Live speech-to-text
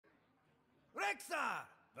Rexar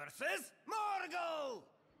versus Morgul!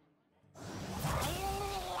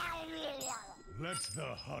 Let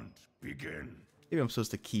the hunt begin. Maybe I'm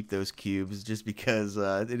supposed to keep those cubes just because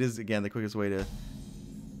it is, again, the quickest way to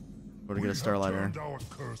get a Starliner. Turned our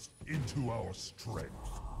curse into our strength.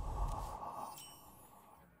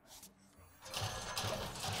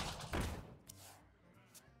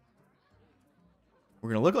 We're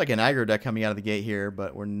going to look like an aggro deck coming out of the gate here,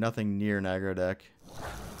 but we're nothing near an aggro deck.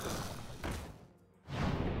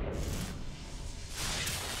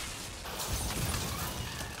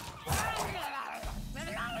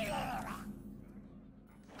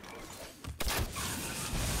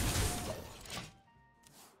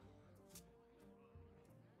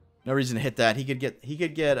 No reason to hit that. He could get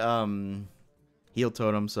heal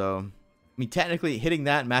totem, so I mean technically hitting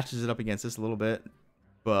that matches it up against this a little bit,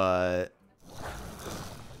 but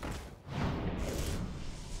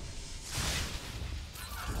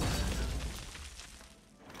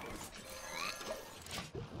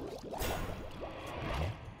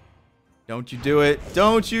don't you do it.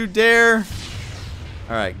 Don't you dare.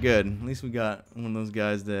 Alright, good. At least we got one of those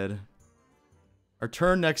guys dead. Our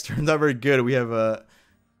turn next turn's not very good. We have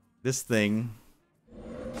this thing.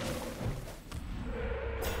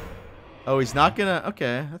 Oh, he's not gonna.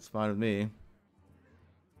 Okay, that's fine with me.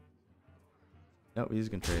 Nope, he's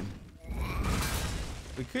gonna trade.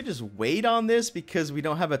 We could just wait on this because we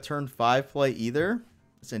don't have a turn 5 play either.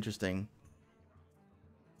 That's interesting.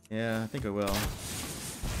 Yeah, I think I will.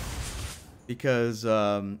 Because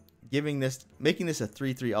making this a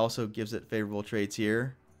 3/3 also gives it favorable trades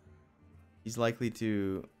here. He's likely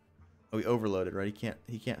to. Oh, he overloaded, right?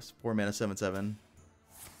 He can't 4 mana 7/7.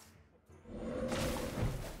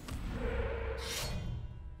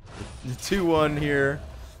 The 2/1 here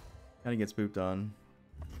kind of gets pooped on.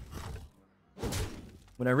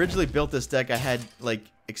 When I originally built this deck, I had like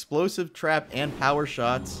explosive trap and power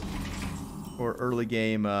shots for early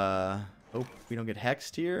game. Hope we don't get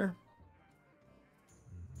hexed here.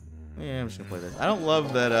 Yeah, I'm just gonna play this. I don't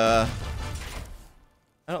love that.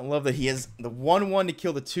 I don't love that he has the 1/1 to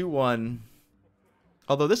kill the 2/1.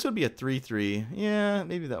 Although this would be a 3/3. Yeah,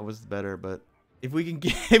 maybe that was better. But if we can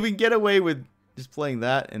get away with just playing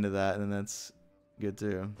that into that, then that's good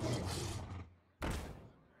too.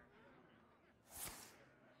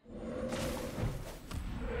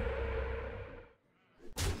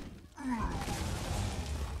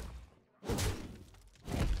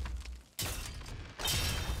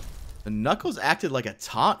 The Knuckles acted like a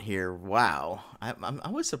taunt here. Wow, I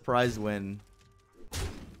was surprised when.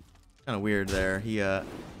 Kind of weird there. He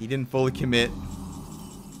didn't fully commit.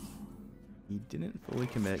 He didn't fully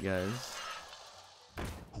commit, guys.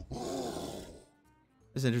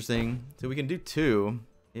 It's interesting. So we can do 2.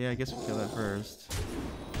 Yeah, I guess we'll kill that first.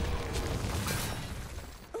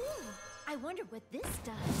 Ooh, I wonder what this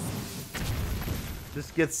does.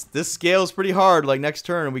 This scales pretty hard. Like next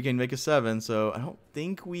turn we can make a 7. So I don't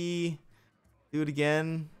think we do it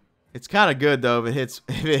again. It's kind of good though if it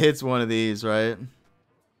hits one of these, right?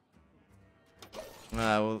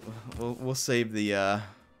 We'll save the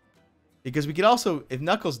because we could also, if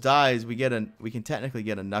Knuckles dies, we can technically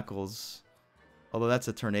get a Knuckles. Although that's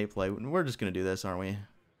a turn 8 play. We're just gonna do this, aren't we?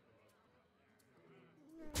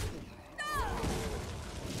 No!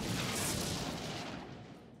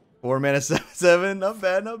 4 mana 7/7, not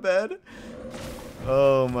bad, not bad.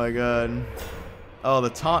 Oh my god. Oh, the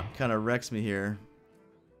taunt kind of wrecks me here,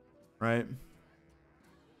 right?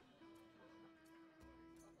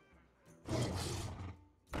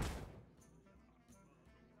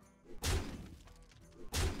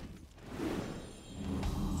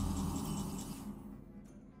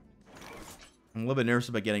 I'm a little bit nervous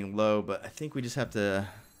about getting low, but I think we just have to.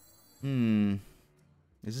 Is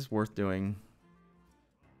this worth doing?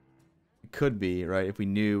 It could be, right? If we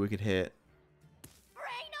knew we could hit.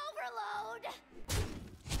 Brain overload.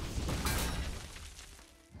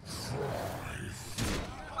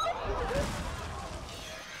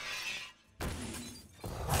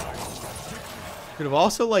 Could have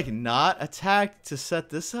also like not attacked to set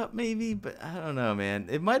this up, maybe, but I don't know, man.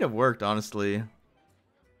 It might have worked, honestly.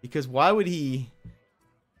 Because why would he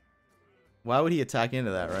attack into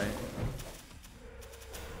that, right?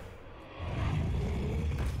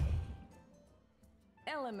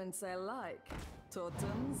 Elements I like,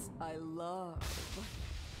 totems I love.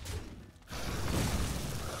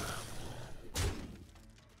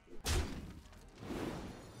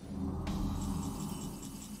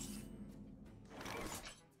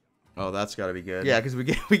 Oh, that's got to be good. Yeah, because we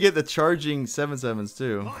get the charging 7/7s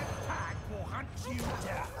too. My pack will hunt you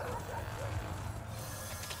down.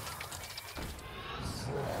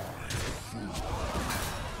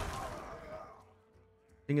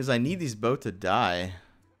 Thing is, I need these both to die.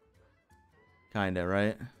 Kinda,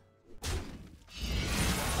 right?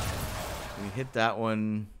 We hit that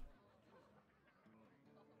one.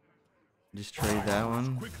 Just trade that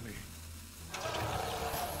one. Quickly.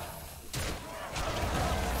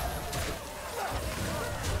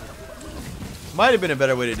 Might have been a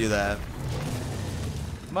better way to do that.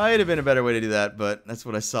 Might have been a better way to do that, but that's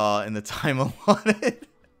what I saw in the time allotted.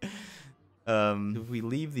 If we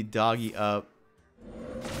leave the doggy up,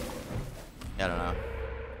 I don't know.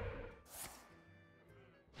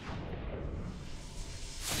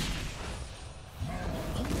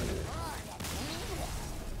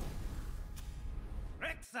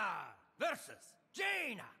 Rexa versus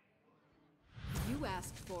Jaina. You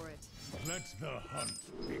asked for it. Let the hunt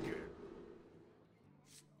begin.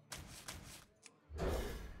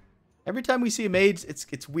 Every time we see a mage,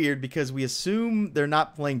 it's weird because we assume they're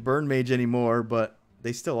not playing burn mage anymore, but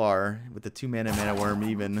they still are with the 2-mana mana worm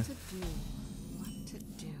even. What to do? What to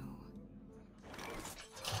do?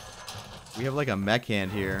 We have like a mech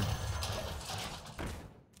hand here.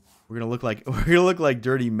 We're gonna look like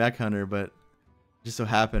dirty mech hunter, but just so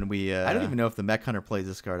happened we I don't even know if the mech hunter plays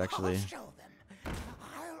this card actually. I'll show them.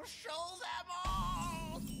 I'll show them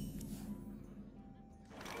all.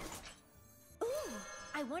 Ooh,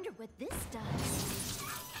 I wonder what this does.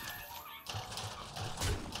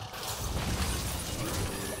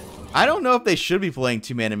 I don't know if they should be playing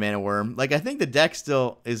 2-mana mana worm. Like I think the deck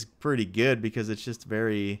still is pretty good because it's just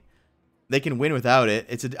very. They can win without it.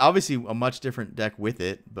 It's obviously a much different deck with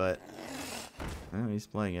it, but oh, he's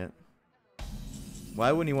playing it.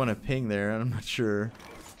 Why wouldn't he want to ping there? I'm not sure.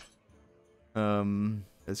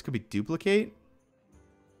 This could be duplicate.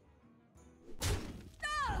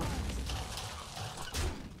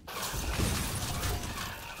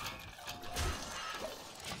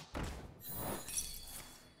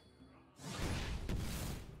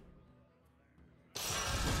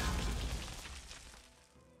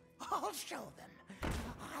 I'll show them.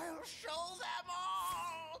 I'll show them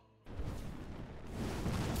all.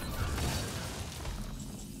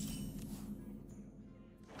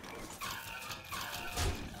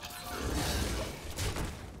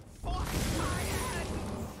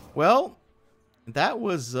 Well, that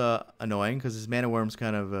was annoying because his mana worms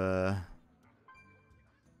kind of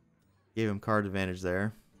gave him card advantage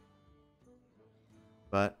there.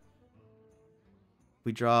 But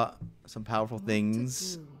we draw some powerful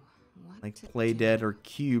things like Play Dead or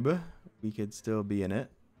Cube. We could still be in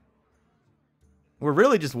it. We're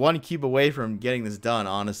really just one cube away from getting this done,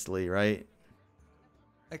 honestly, right?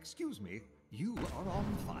 Excuse me, you are on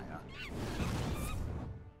fire.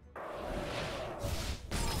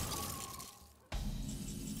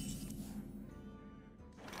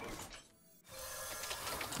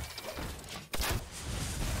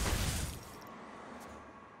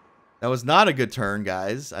 That was not a good turn,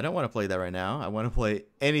 guys. I don't want to play that right now. I want to play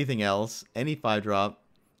anything else. Any 5-drop.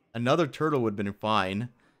 Another turtle would have been fine.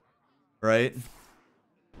 Right?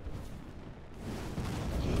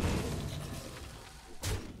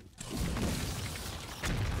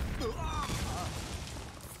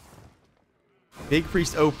 Big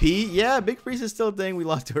Priest OP? Yeah, Big Priest is still a thing. We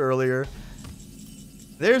lost to earlier.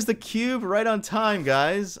 There's the cube right on time,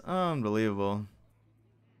 guys. Unbelievable.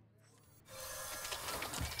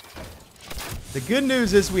 The good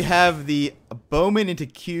news is we have the Bowman into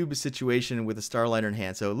cube situation with a Starliner in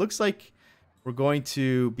hand. So it looks like we're going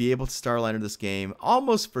to be able to Starliner this game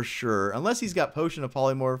almost for sure. Unless he's got Potion of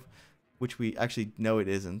Polymorph, which we actually know it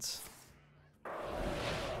isn't. An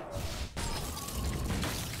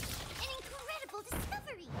incredible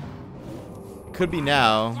discovery. Could be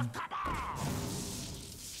now.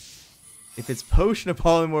 If it's Potion of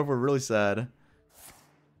Polymorph, we're really sad.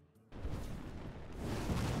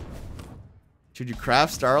 Should you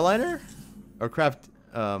craft Starliner? Or craft,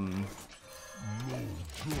 No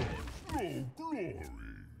glory.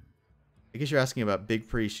 I guess you're asking about Big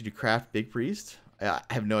Priest. Should you craft Big Priest? I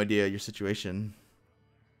have no idea your situation.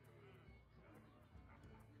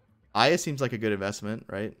 Aya seems like a good investment,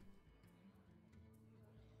 right?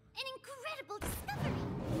 An incredible discovery.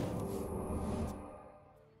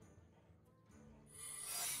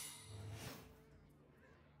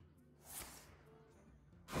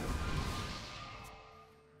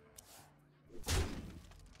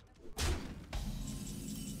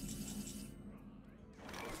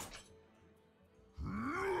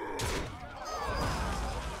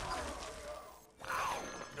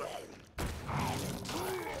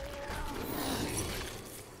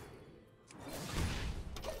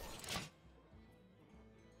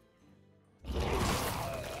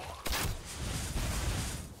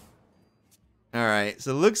 Alright, so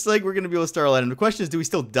it looks like we're going to be able to Starlight him. The question is, do we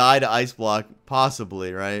still die to Ice Block?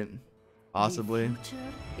 Possibly, right? Possibly. The future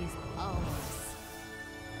is ours.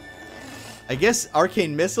 I guess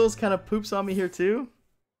Arcane Missiles kind of poops on me here too.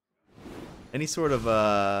 Any sort of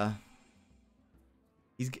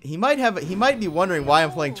he might be wondering why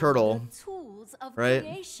I'm playing Turtle. The tools of Right?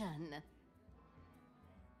 creation.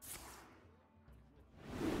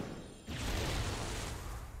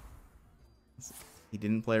 He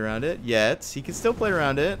didn't play around it yet. He can still play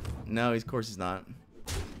around it. No, of course he's not.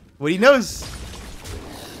 What he knows.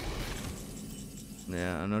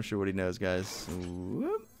 Yeah, I'm not sure what he knows, guys.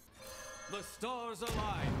 Whoop. The stars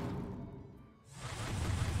align.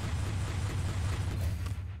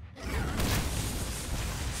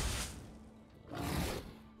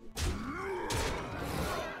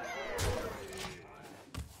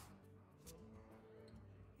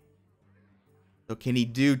 So can he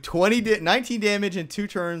do 19 damage in 2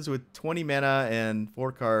 turns with 20 mana and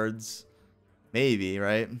 4 cards? Maybe,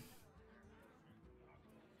 right?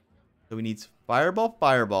 So he needs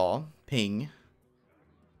Fireball, Ping,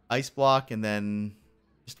 Ice Block, and then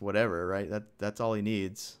just whatever, right? That's all he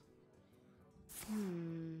needs.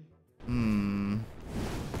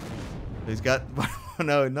 He's got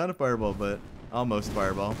no, not a Fireball, but almost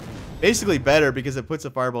Fireball. Basically better because it puts a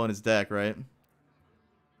Fireball in his deck, right?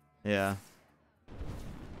 Yeah.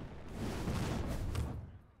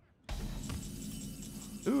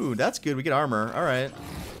 Ooh, that's good. We get armor. All right.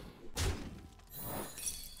 We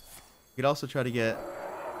could also try to get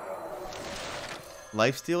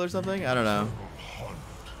lifesteal or something. I don't know.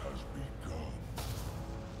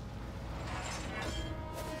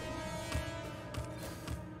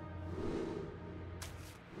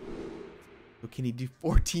 So can he do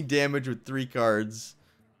 14 damage with 3 cards?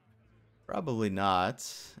 Probably not.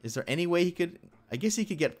 Is there any way he could? I guess he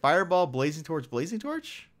could get Fireball, Blazing Torch, Blazing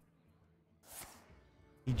Torch?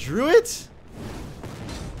 He drew it?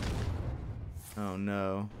 Oh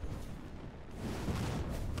no.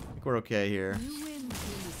 I think we're okay here. You win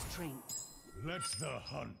through strength. Let the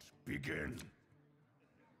hunt begin.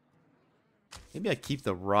 Maybe I keep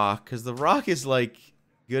the rock, because the rock is like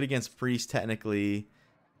good against priest technically.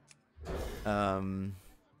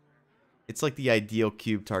 It's like the ideal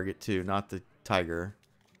cube target too, not the tiger.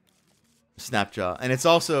 Snapjaw. And it's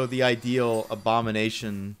also the ideal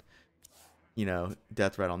abomination, you know,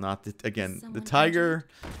 death rattle, not the, again, the tiger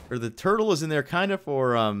or the turtle is in there kind of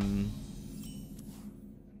for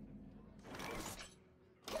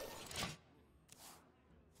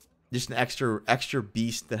just an extra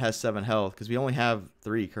beast that has 7 health, because we only have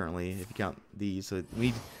 3 currently if you count these. So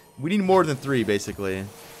we need more than 3 basically.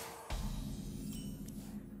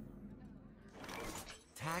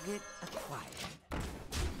 Target acquired.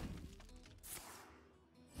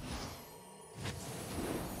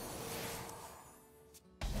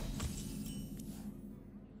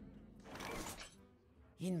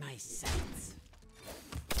 In my sights.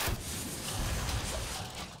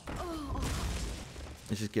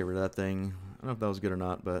 Let's just get rid of that thing. I don't know if that was good or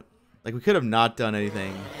not, but like we could have not done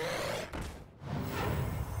anything.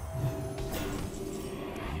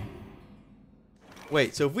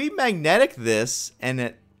 Wait, so if we magnetic this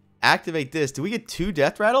and activate this, do we get 2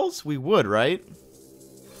 death rattles? We would, right?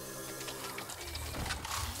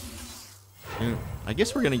 I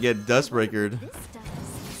guess we're gonna get Dustbreakered. This does.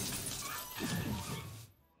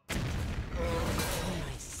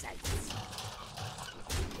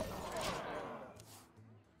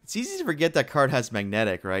 It's easy to forget that card has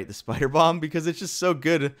magnetic, right? The Spider Bomb, because it's just so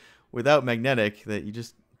good without magnetic that you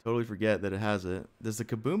just totally forget that it has it. Does the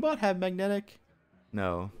Kaboom Bot have magnetic?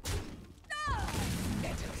 No.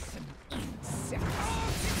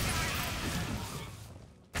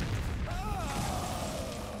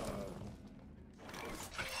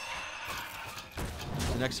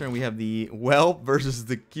 Next turn we have the Whelp versus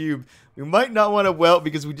the Cube. We might not want to Whelp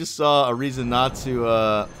because we just saw a reason not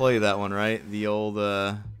to play that one, right? The old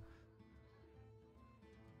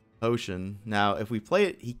potion. Now, if we play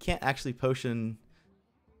it, he can't actually potion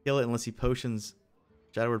kill it unless he potions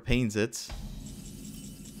Shadowward Pains it.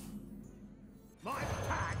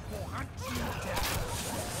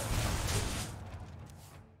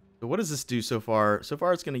 So what does this do so far? So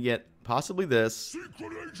far it's going to get possibly this.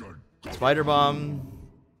 Spider Bomb.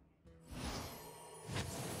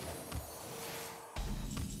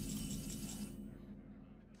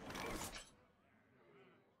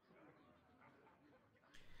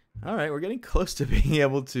 Alright, we're getting close to being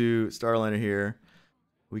able to Starliner here.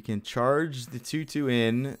 We can charge the 2/2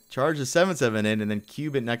 in, charge the 7/7 in, and then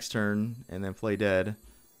cube it next turn, and then play dead.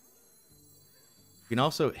 We can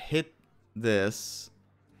also hit this,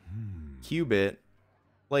 cube it,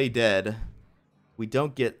 play dead, We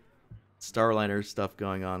don't get Starliner stuff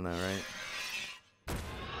going on though, right?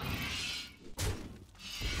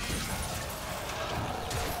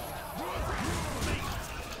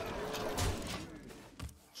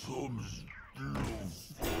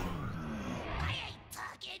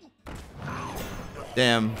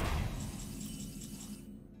 Damn.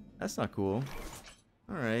 That's not cool.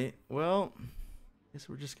 Alright, well, guess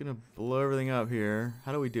we're just gonna blow everything up here.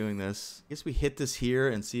 How are we doing this? Guess we hit this here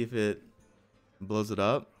and see if it blows it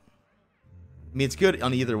up. I mean, it's good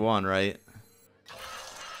on either one, right?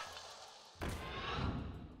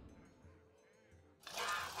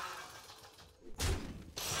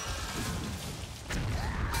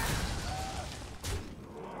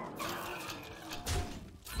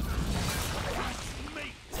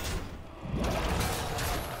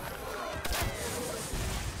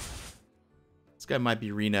 This guy might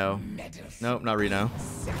be Reno. Nope, not Reno.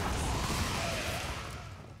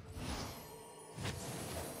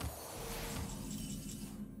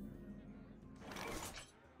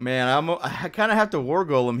 Man, I kind of have to War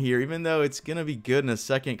Golem here, even though it's gonna be good in a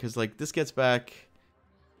second, because like this gets back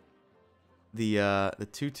the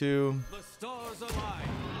 2/2. The stars align.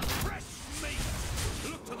 Fresh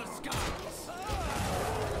meat. Look to the skies.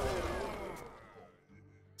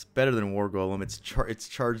 It's better than War Golem. It's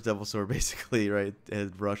Charged Devil Sword basically, right? It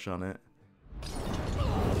has Rush on it.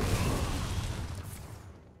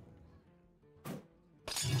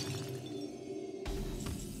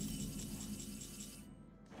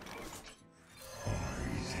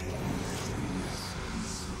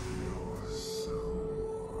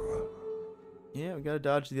 Yeah, we gotta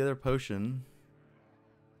dodge the other potion.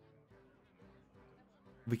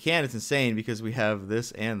 If we can, it's insane because we have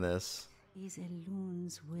this and this. Is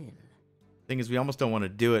Elun's will. Thing is, we almost don't want to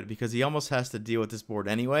do it because he almost has to deal with this board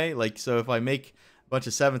anyway. Like, so if I make a bunch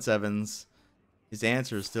of 7/7s, his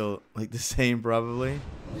answer is still like the same probably.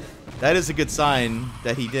 That is a good sign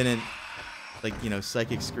that he didn't, like, you know,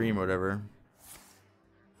 Psychic Scream or whatever.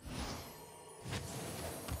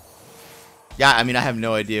 Yeah, I mean, I have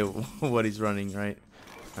no idea what he's running, right?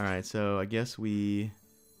 All right, so I guess we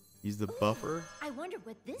use the buffer. I wonder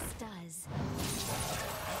what this does.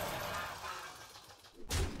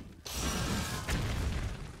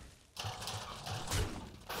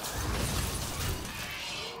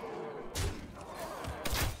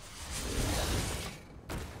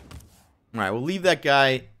 All right, we'll leave that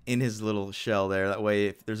guy in his little shell there. That way,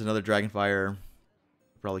 if there's another Dragonfire, we'll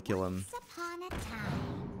probably kill him. Once upon a time.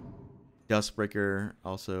 Dustbreaker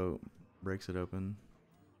also breaks it open.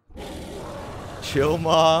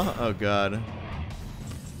 Chillmaw? Oh god.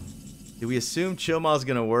 Do we assume Chillmaw's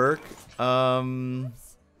gonna work? Yeah,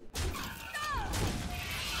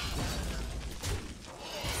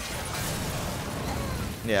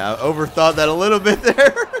 I overthought that a little bit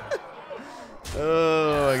there.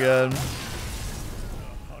 Oh my god.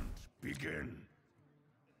 Hunt begin.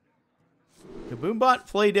 The Boombot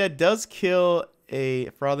Play Dead does kill a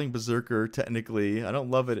Frothing Berserker, technically. I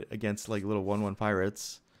don't love it against like little 1/1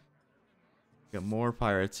 pirates. Got more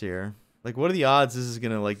pirates here. Like, what are the odds this is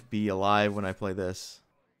gonna like be alive when I play this?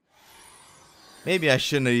 Maybe I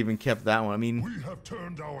shouldn't have even kept that one. I mean, We have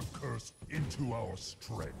turned our curse into our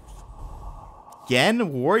strength.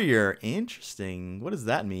 Gen Warrior. Interesting. What does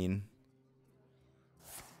that mean?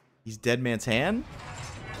 He's Dead Man's Hand?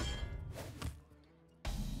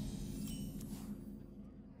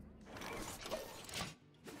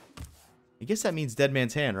 I guess that means Dead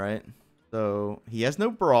Man's Hand, right? So he has no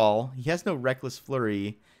Brawl. He has no Reckless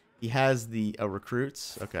Flurry. He has the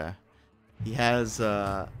Recruits. Okay. He has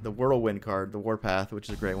the Whirlwind card, the Warpath, which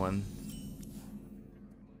is a great one.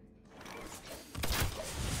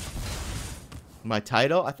 My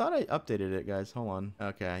title? I thought I updated it, guys. Hold on.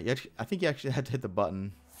 Okay. I think you actually had to hit the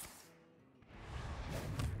button.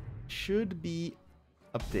 Should be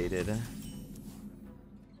updated.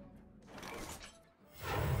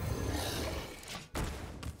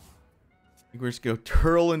 We're just go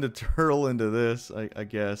turtle into this, I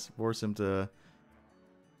guess. Force him to,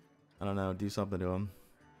 I don't know, do something to him.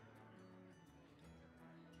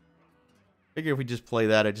 Figure if we just play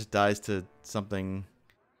that, it just dies to something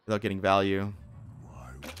without getting value.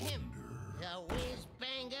 The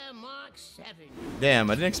Whiz-Banger Mark 7.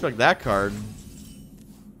 Damn, I didn't expect that card.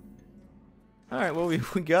 Alright, well, we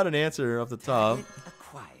got an answer off the top.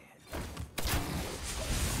 Acquired.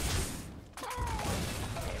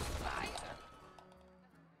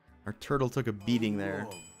 Our turtle took a beating there.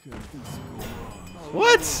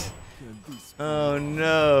 What? Oh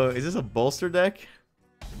no. Is this a bolster deck?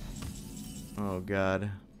 Oh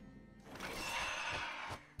god.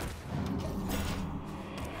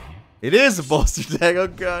 It is a bolster deck. Oh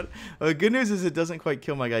god. Well, the good news is it doesn't quite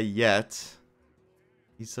kill my guy yet.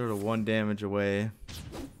 He's sort of 1 damage away.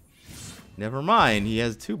 Never mind. He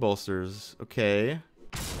has 2 bolsters. Okay.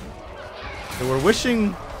 So we're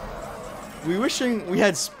wishing we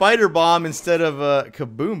had Spider Bomb instead of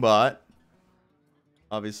Kaboombot.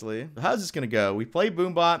 Obviously. How's this gonna go? We play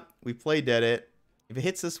Boombot. We play Dead It. If it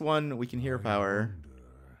hits this one, we can Hero Power.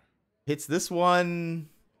 Hits this one,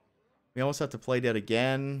 we almost have to play Dead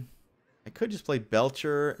again. I could just play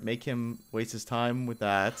Belcher, make him waste his time with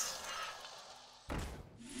that. I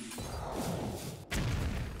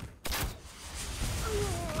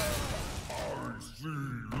see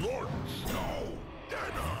lunch now,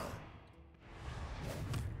 dinner.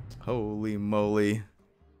 Holy moly.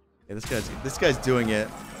 Yeah, this guy's doing it.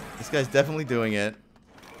 This guy's definitely doing it.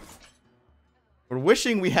 We're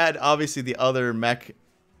wishing we had obviously the other mech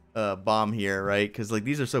bomb here, right? Because like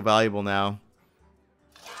these are so valuable now.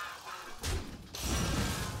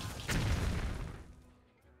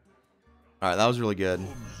 All right, that was really good.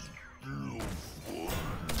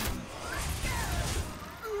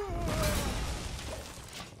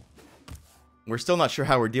 We're still not sure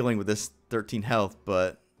how we're dealing with this 13 health,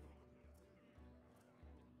 but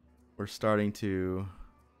we're starting to.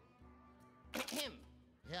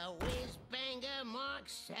 The Whiz Banger Mark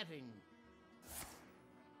 7.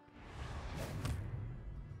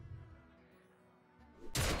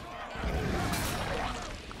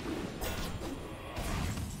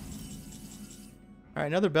 All right,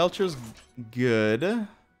 another Belcher's good. The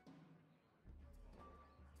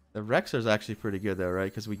Rexar's actually pretty good though, right?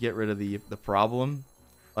 Because we get rid of the problem.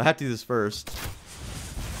 I have to do this first.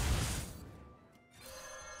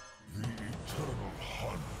 The eternal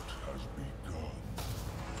hunt has begun.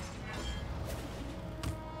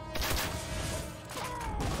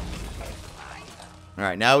 All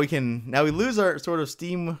right, now we lose our sort of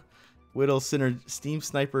Steam Whittle Steam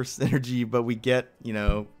Sniper synergy, but we get, you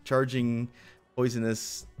know, charging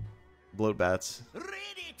poisonous bloat bats.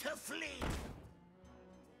 Ready to flee.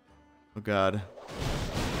 Oh god.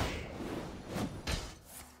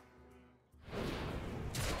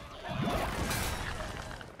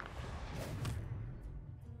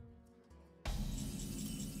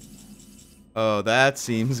 Oh, that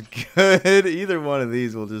seems good. Either one of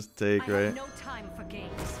these we'll just take, I right? have no time for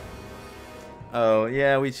games. Oh,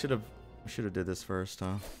 yeah, we should have did this first,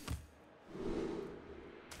 huh?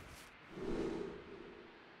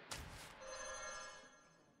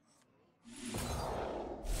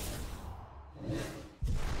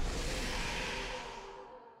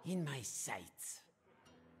 In my sights.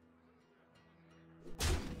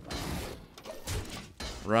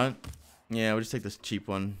 Run. Yeah, we'll just take this cheap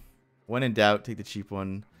one. When in doubt, take the cheap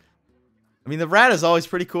one. I mean, the rat is always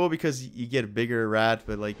pretty cool because you get a bigger rat,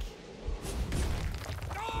 but like...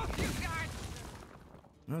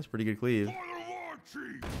 That's pretty good cleave.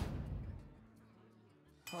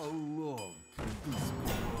 How long can this go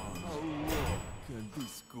on? How long can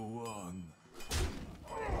this go on?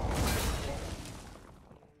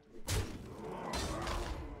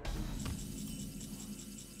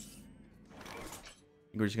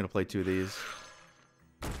 We're just gonna play 2 of these.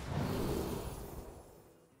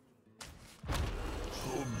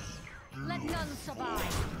 Let none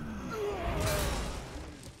survive.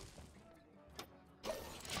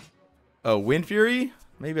 Oh, Wind Fury?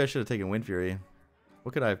 Maybe I should have taken Wind Fury.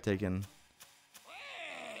 What could I have taken?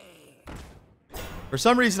 For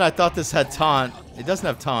some reason, I thought this had taunt. It doesn't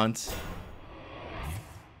have taunt.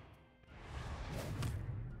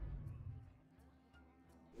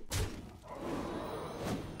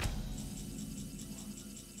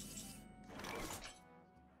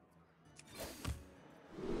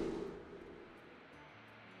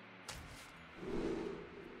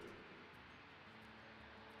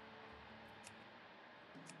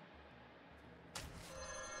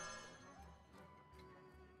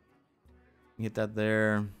 Get that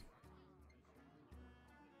there.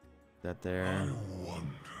 That there.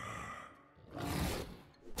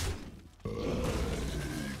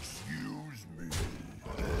 Excuse me.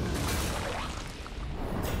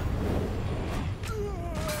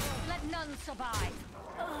 Let none survive.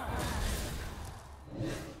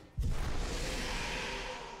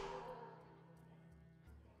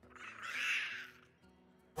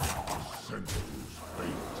 Sense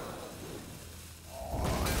fate.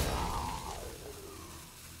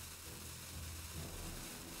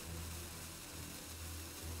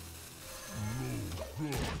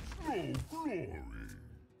 No glory.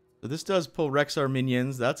 So this does pull Rexar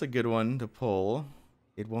minions. That's a good one to pull.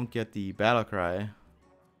 It won't get the battle cry.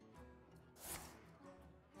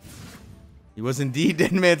 He was indeed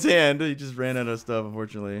Dead Man's Hand. He just ran out of stuff,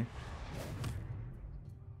 unfortunately.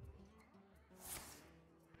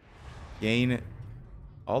 Gain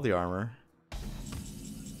all the armor.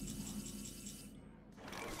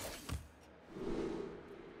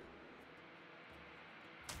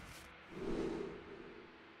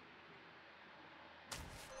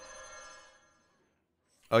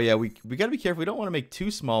 Oh yeah, we gotta be careful. We don't want to make too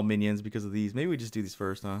small minions because of these. Maybe we just do these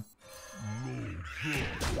first, huh?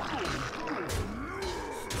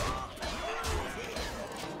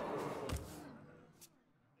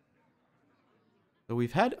 So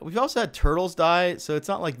we've also had turtles die, so it's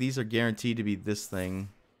not like these are guaranteed to be this thing.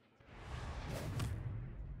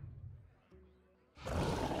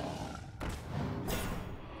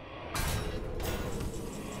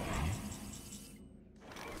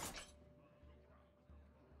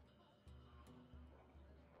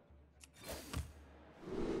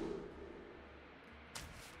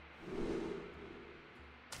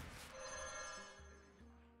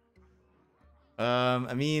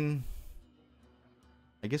 I mean,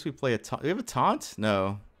 I guess we play a taunt. Do we have a taunt?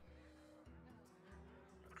 No.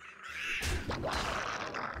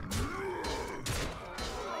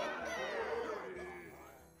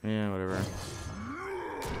 Yeah, whatever.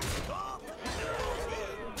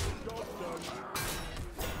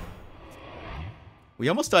 We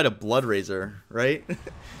almost died of Blood Razor, right?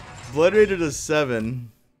 Blood Razor does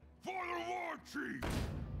 7.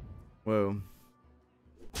 Whoa.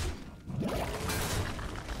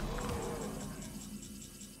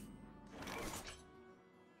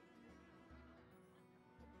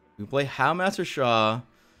 We play Howmaster Shaw,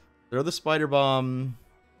 throw the Spider Bomb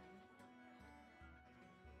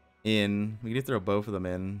in. We can throw both of them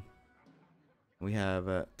in. We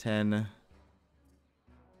have 10.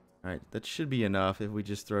 Alright, that should be enough if we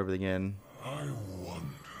just throw everything in. I wonder.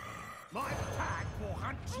 My pack will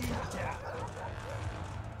hunt you down.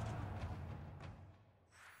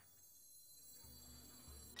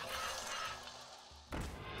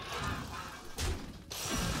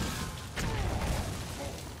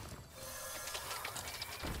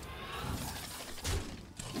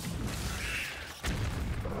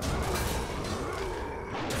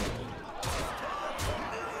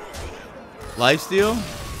 Lifesteal?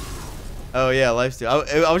 Oh yeah, lifesteal.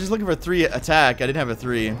 I was just looking for 3 attack. I didn't have a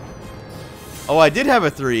 3. Oh, I did have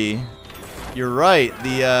a 3. You're right.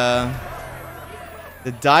 The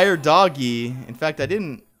dire doggy. In fact, I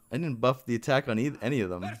didn't buff the attack on any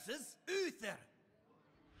of them. Versus Uther.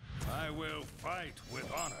 I will fight with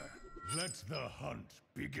honor. Let the hunt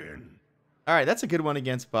begin. All right, that's a good one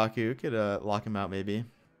against Baku. Could lock him out maybe.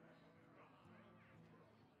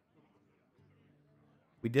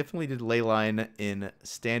 We definitely did Leyline in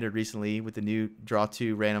Standard recently with the new draw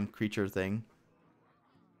 2 random creature thing.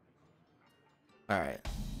 Alright.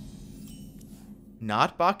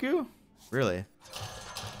 Not Baku? Really? It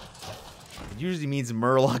usually means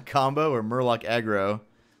Murloc combo or Murloc aggro.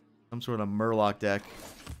 Some sort of Murloc deck.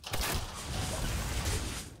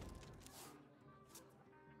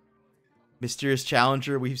 Mysterious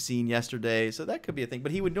Challenger we've seen yesterday, so that could be a thing.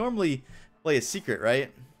 But he would normally play a secret,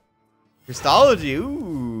 right? Christology,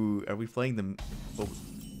 ooh. Are we playing the...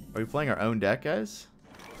 Are we playing our own deck, guys?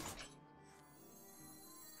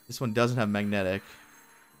 This one doesn't have magnetic.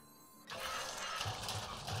 I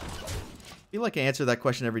feel like I answer that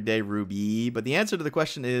question every day, Ruby. But the answer to the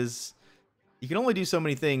question is... You can only do so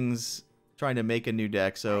many things trying to make a new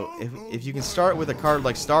deck. So if you can start with a card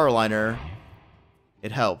like Starliner,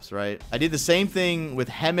 it helps, right? I did the same thing with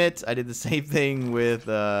Hemet. I did the same thing with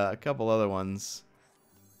a couple other ones.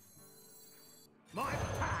 My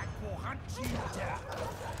pack will hunt you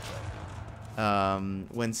down.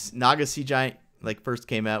 When Naga Sea Giant like first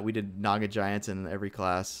came out, we did Naga Giants in every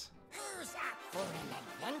class. Who's up for an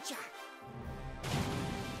adventure?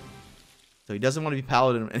 So he doesn't want to be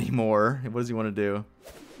Paladin anymore. What does he want to do?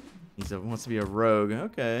 He wants to be a rogue.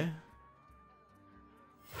 Okay.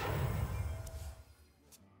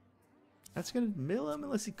 That's gonna mill him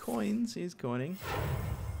unless he coins. He's coining.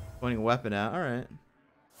 Coining a weapon out. All right.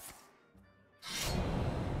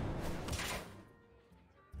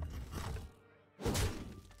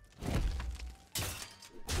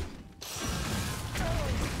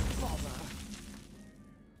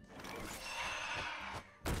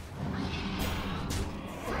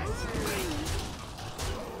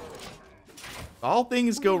 All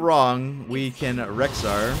things go wrong, we can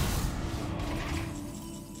Rexar.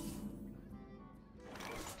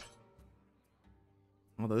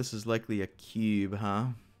 Although this is likely a cube, huh?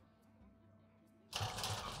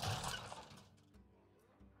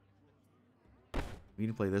 We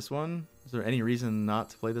can play this one? Is there any reason not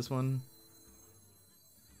to play this one?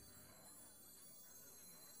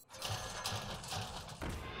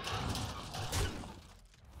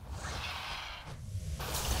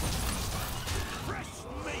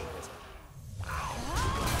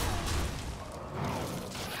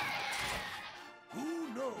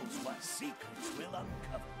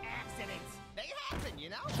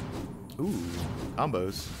 Ooh,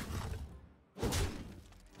 combos.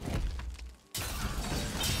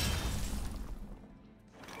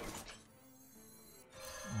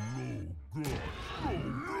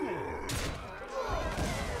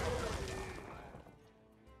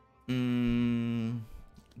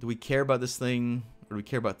 Do we care about this thing, or do we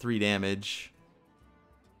care about 3 damage?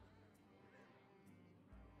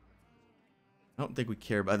 I don't think we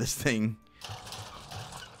care about this thing.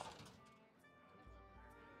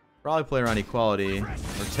 Probably play around equality or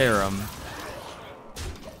tear him.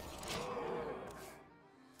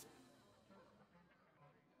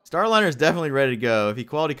 Starliner is definitely ready to go. If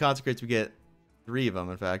equality consecrates, we get 3 of them.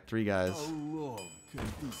 In fact, 3 guys. How long can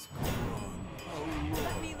this go on? How long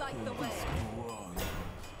Let me light the can way. this go on?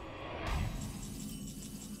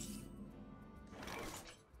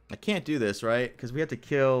 I can't do this, right? Because we have to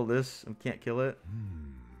kill this. We can't kill it.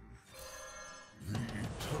 The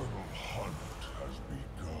eternal hunt has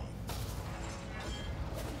begun.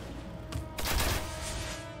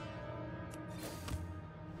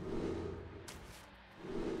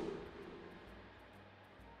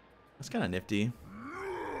 That's kind of nifty.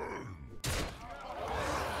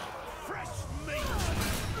 Fresh meat.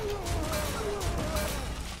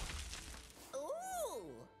 Ooh,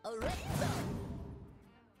 a razor.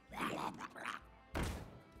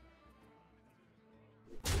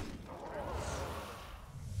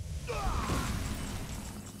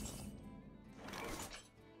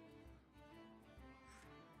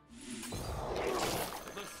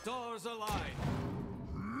 The stars align.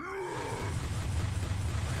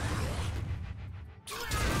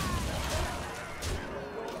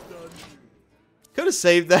 Could have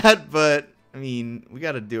saved that, but I mean, we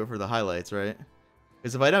got to do it for the highlights, right?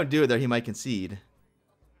 Because if I don't do it there, he might concede.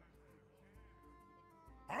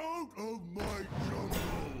 Out of my jungle.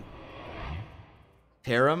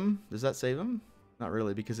 Tear him? Does that save him? Not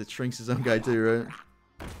really, because it shrinks his own guy too,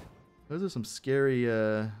 right? Those are some scary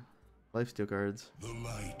lifesteal cards. The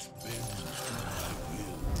light bends my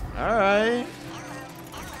will. Alright.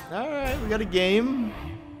 Alright, we got a game.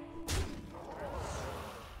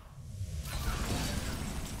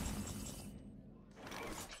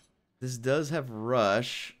 This does have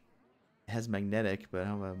Rush. It has Magnetic, but I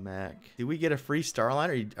don't have Mac. Did we get a free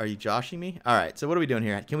Starline? Are you joshing me? Alright, so what are we doing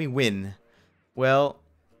here? Can we win? Well,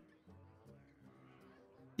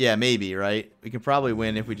 yeah, maybe, right? We can probably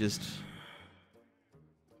win if we just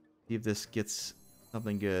see if this gets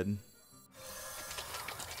something good.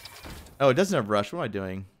 Oh, it doesn't have Rush. What am I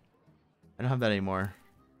doing? I don't have that anymore.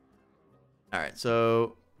 Alright,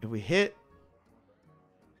 so if we hit...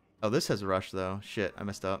 Oh, this has Rush, though. Shit, I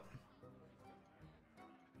messed up.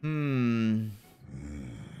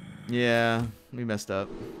 Yeah, we messed up.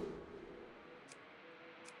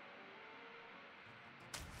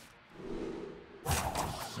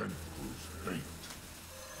 Senseless fate.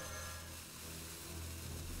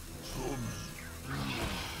 Some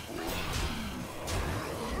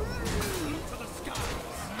To the skies.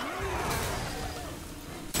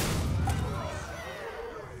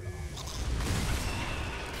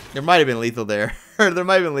 There might have been lethal there. There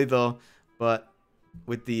might have been lethal, but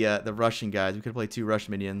with the Russian guys, we could play 2 Rush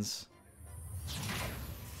minions.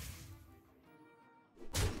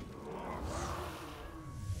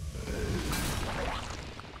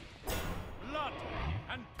 Blood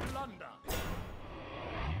and plunder.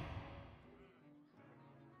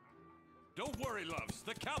 Don't worry, loves.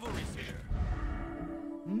 The cavalry's here.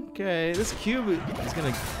 Okay, this cube is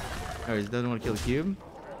gonna... Oh, he doesn't want to kill the cube?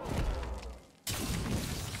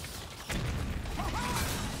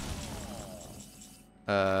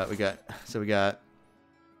 We got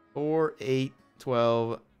 4, 8,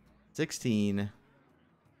 12, 16,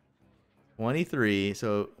 23.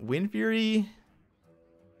 So Wind Fury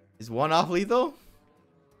is 1 off lethal. One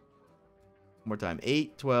more time.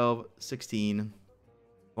 8, 12, 16,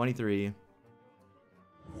 23.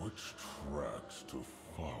 which tracks to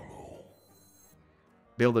follow?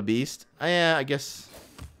 Build a beast. Yeah, I guess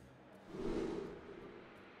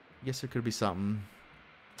there could be something.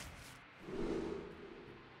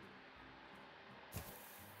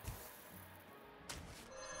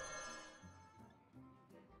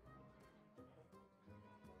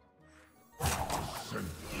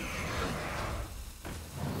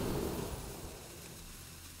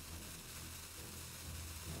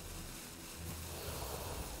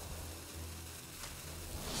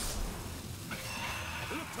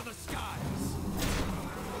 Look to the skies.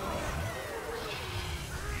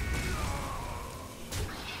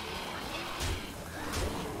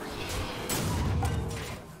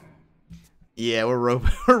 Yeah, we're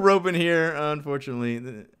roping here,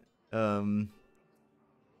 unfortunately.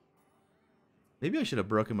 Maybe I should have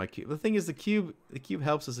broken my cube. The thing is, the cube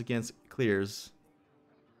helps us against clears.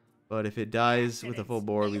 But if it dies with a full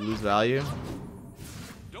board, we lose value.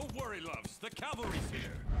 Don't worry, loves. The cavalry's here.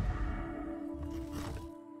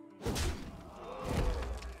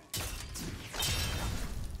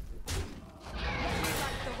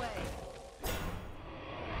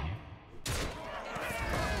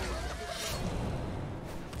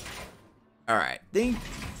 All right, think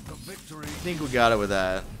we got it with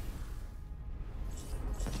that.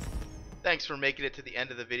 Thanks for making it to the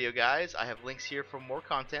end of the video, guys. I have links here for more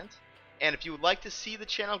content. And if you would like to see the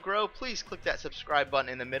channel grow, please click that subscribe button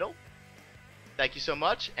in the middle. Thank you so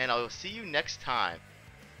much, and I will see you next time.